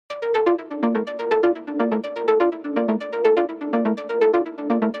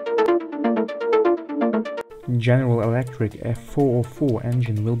General Electric F404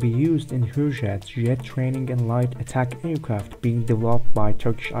 engine will be used in Hürjet's jet training and light attack aircraft being developed by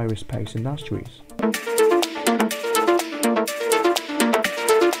Turkish Aerospace Industries.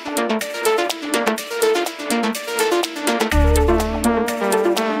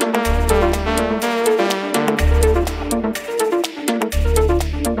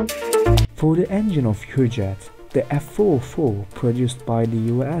 For the engine of Hürjet, the F404 produced by the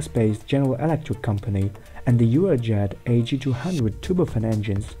US-based General Electric company and the Hürjet AG200 turbofan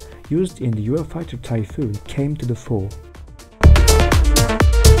engines used in the Eurofighter Typhoon came to the fore.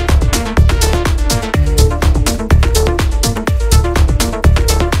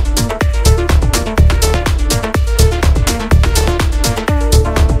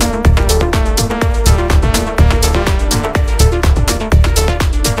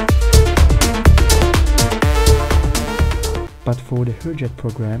 But for the Hürjet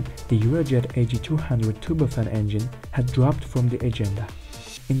program, the Hürjet AG200 turbofan engine had dropped from the agenda.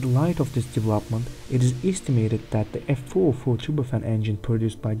 In the light of this development, it is estimated that the F404 turbofan engine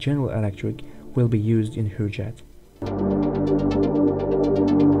produced by General Electric will be used in Hürjet.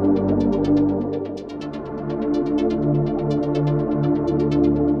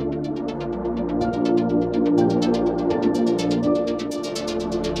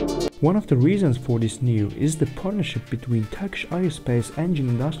 One of the reasons for this news is the partnership between Turkish Aerospace Engine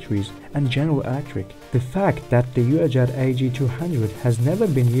Industries and General Electric. The fact that the Hürjet AG200 has never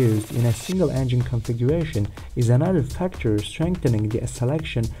been used in a single engine configuration is another factor strengthening the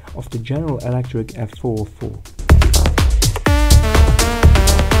selection of the General Electric F404.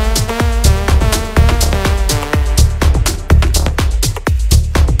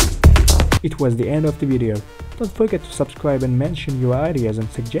 It was the end of the video. Don't forget to subscribe and mention your ideas and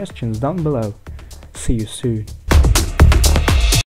suggestions down below. See you soon.